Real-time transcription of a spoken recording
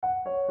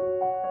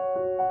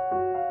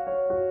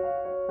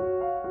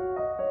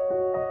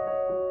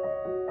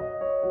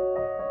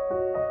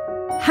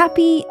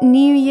Happy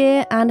New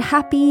Year and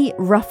happy,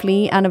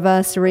 roughly,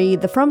 anniversary.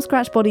 The From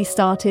Scratch Body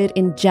started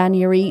in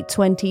January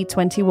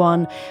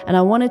 2021, and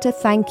I wanted to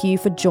thank you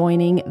for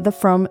joining the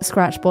From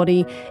Scratch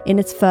Body in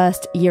its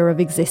first year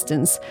of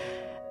existence.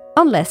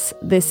 Unless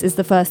this is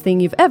the first thing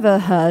you've ever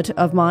heard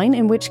of mine,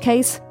 in which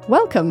case,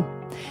 welcome.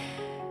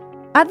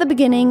 At the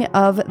beginning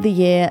of the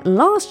year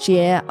last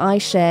year, I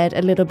shared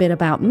a little bit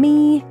about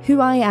me, who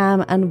I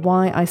am, and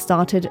why I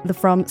started the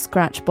From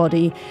Scratch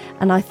Body.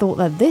 And I thought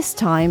that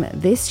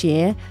this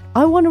year,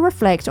 I want to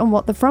reflect on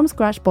what the From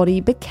Scratch Body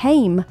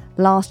became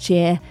last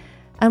year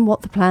and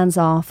what the plans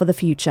are for the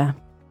future.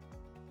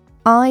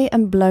 I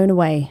am blown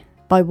away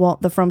by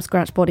what the From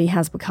Scratch Body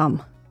has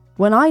become.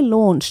 When I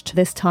launched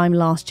this time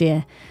last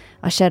year,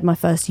 I shared my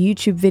first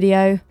YouTube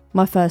video,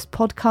 my first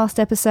podcast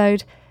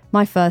episode,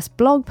 my first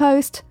blog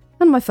post,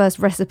 and my first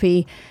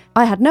recipe.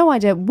 I had no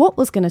idea what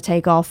was going to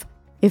take off,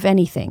 if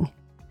anything.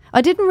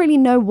 I didn't really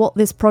know what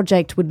this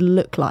project would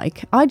look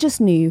like. I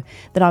just knew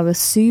that I was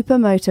super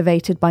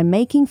motivated by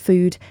making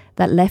food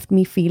that left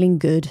me feeling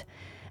good,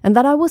 and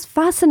that I was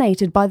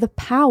fascinated by the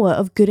power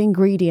of good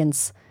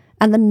ingredients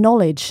and the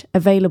knowledge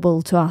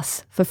available to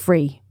us for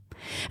free.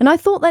 And I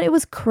thought that it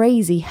was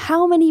crazy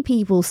how many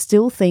people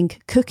still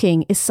think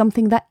cooking is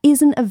something that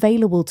isn't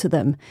available to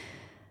them.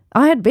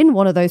 I had been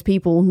one of those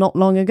people not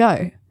long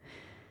ago.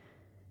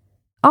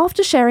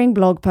 After sharing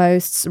blog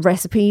posts,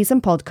 recipes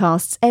and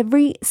podcasts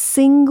every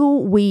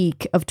single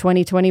week of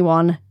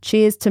 2021,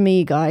 cheers to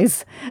me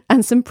guys,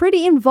 and some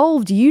pretty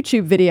involved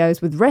YouTube videos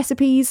with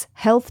recipes,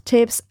 health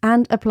tips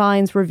and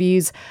appliance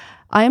reviews,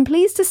 I am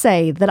pleased to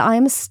say that I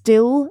am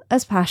still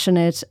as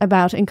passionate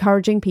about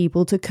encouraging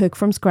people to cook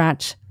from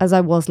scratch as I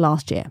was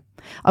last year.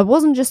 I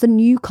wasn't just a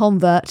new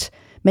convert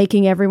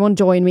making everyone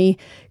join me.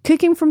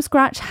 Cooking from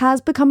scratch has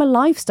become a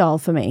lifestyle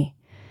for me.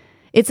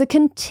 It's a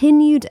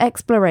continued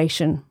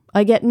exploration.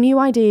 I get new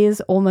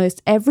ideas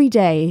almost every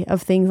day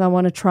of things I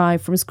want to try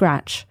from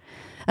scratch.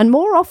 And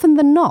more often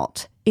than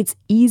not, it's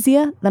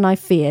easier than I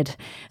feared,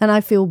 and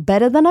I feel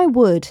better than I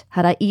would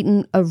had I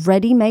eaten a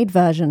ready-made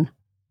version.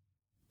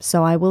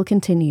 So I will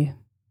continue.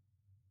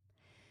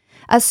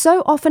 As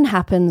so often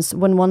happens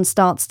when one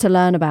starts to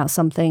learn about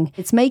something,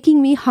 it's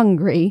making me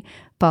hungry,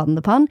 pardon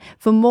the pun,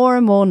 for more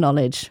and more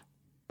knowledge.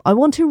 I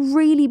want to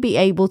really be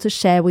able to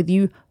share with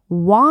you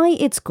why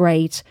it's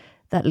great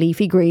that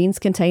leafy greens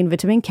contain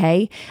vitamin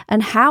K,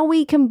 and how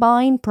we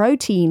combine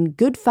protein,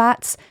 good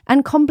fats,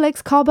 and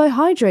complex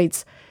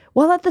carbohydrates,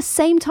 while at the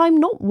same time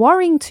not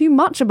worrying too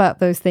much about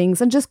those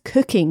things and just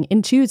cooking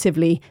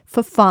intuitively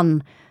for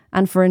fun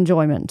and for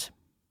enjoyment.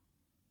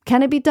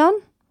 Can it be done?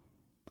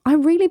 I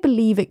really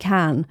believe it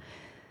can,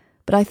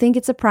 but I think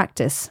it's a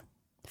practice.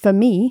 For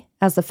me,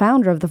 as the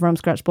founder of the From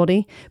Scratch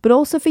Body, but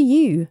also for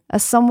you,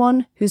 as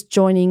someone who's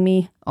joining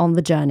me on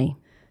the journey.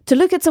 To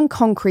look at some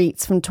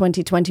concretes from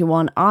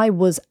 2021, I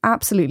was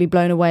absolutely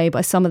blown away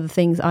by some of the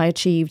things I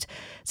achieved.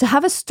 To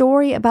have a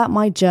story about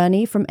my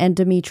journey from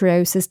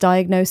endometriosis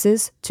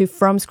diagnosis to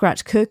from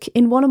scratch cook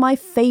in one of my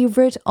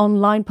favourite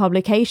online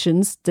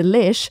publications,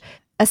 Delish,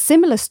 a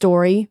similar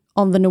story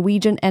on the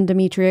Norwegian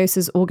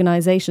Endometriosis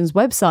Organisation's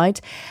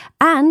website,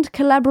 and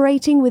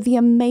collaborating with the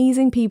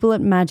amazing people at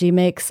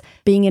Magimix,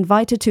 being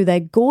invited to their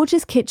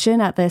gorgeous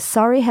kitchen at their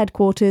Surrey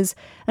headquarters,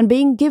 and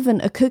being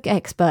given a cook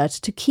expert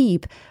to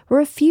keep were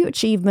a few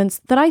achievements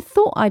that I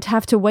thought I'd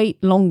have to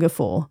wait longer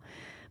for.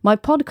 My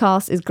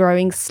podcast is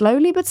growing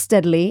slowly but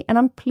steadily, and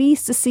I'm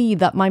pleased to see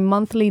that my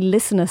monthly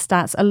listener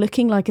stats are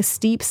looking like a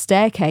steep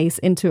staircase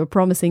into a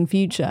promising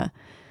future.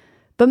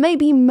 But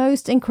maybe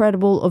most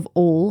incredible of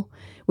all,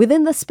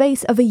 within the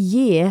space of a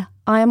year,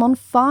 I am on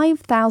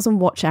 5,000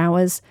 watch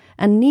hours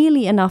and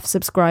nearly enough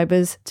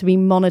subscribers to be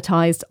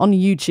monetized on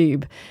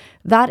YouTube.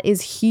 That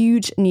is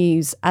huge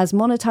news, as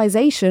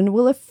monetization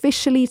will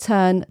officially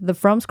turn the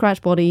From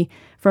Scratch Body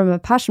from a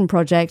passion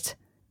project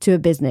to a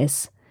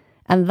business.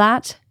 And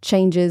that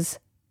changes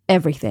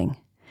everything.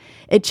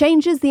 It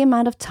changes the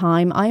amount of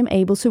time I am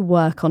able to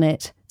work on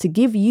it to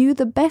give you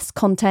the best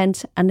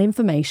content and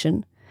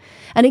information.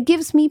 And it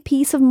gives me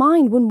peace of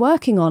mind when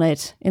working on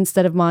it,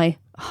 instead of my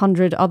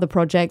 100 other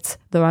projects,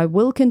 though I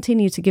will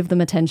continue to give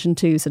them attention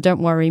to, so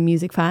don't worry,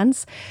 music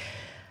fans.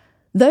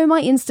 Though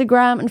my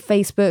Instagram and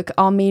Facebook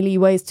are merely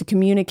ways to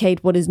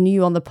communicate what is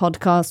new on the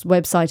podcast,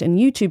 website and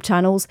YouTube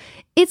channels,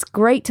 it's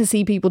great to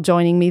see people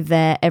joining me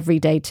there every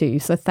day too,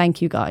 so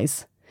thank you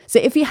guys. So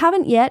if you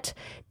haven't yet,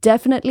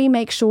 definitely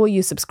make sure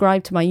you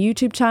subscribe to my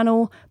YouTube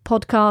channel,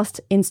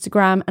 podcast,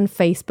 Instagram and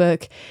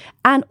Facebook,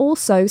 and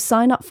also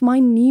sign up for my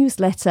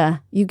newsletter.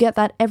 You get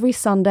that every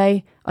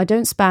Sunday. I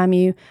don't spam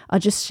you. I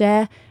just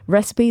share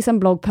recipes and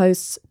blog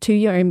posts to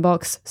your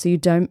inbox so you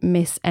don't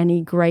miss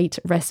any great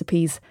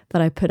recipes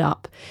that I put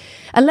up.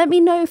 And let me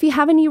know if you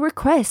have any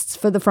requests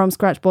for the From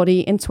Scratch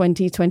Body in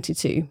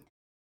 2022.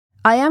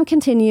 I am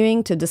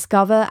continuing to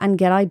discover and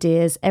get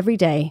ideas every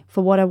day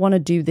for what I want to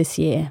do this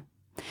year.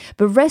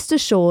 But rest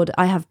assured,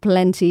 I have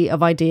plenty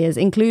of ideas,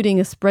 including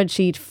a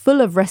spreadsheet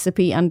full of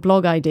recipe and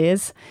blog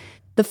ideas.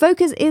 The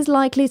focus is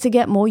likely to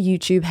get more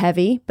YouTube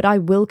heavy, but I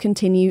will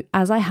continue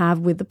as I have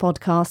with the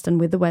podcast and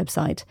with the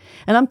website.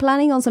 And I'm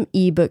planning on some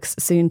ebooks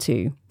soon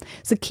too.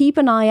 So keep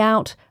an eye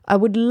out. I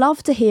would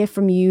love to hear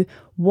from you.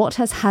 What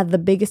has had the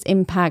biggest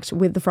impact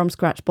with the From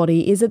Scratch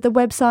Body? Is it the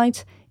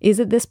website?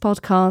 Is it this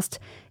podcast?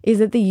 Is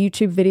it the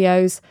YouTube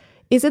videos?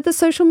 Is it the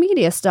social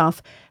media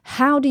stuff?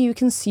 How do you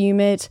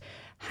consume it?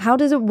 How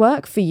does it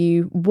work for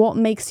you? What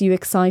makes you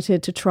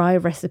excited to try a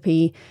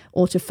recipe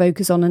or to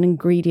focus on an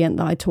ingredient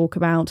that I talk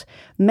about?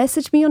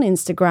 Message me on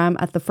Instagram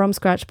at the From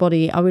Scratch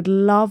Body. I would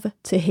love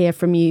to hear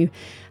from you.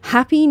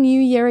 Happy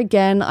New Year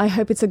again. I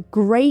hope it's a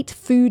great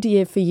food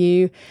year for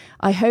you.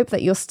 I hope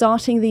that you're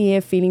starting the year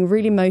feeling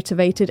really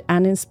motivated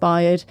and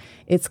inspired.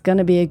 It's going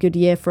to be a good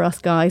year for us,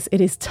 guys. It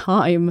is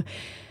time.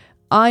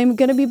 I'm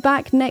going to be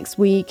back next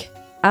week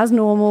as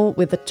normal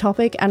with a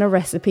topic and a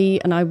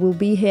recipe, and I will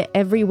be here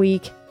every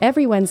week,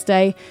 every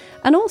Wednesday.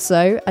 And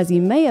also, as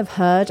you may have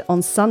heard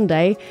on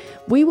Sunday,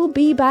 we will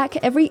be back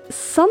every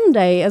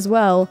Sunday as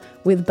well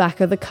with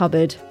Back of the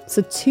Cupboard.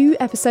 So 2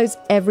 episodes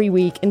every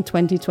week in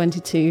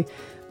 2022.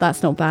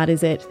 That's not bad,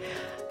 is it?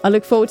 I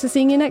look forward to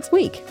seeing you next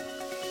week.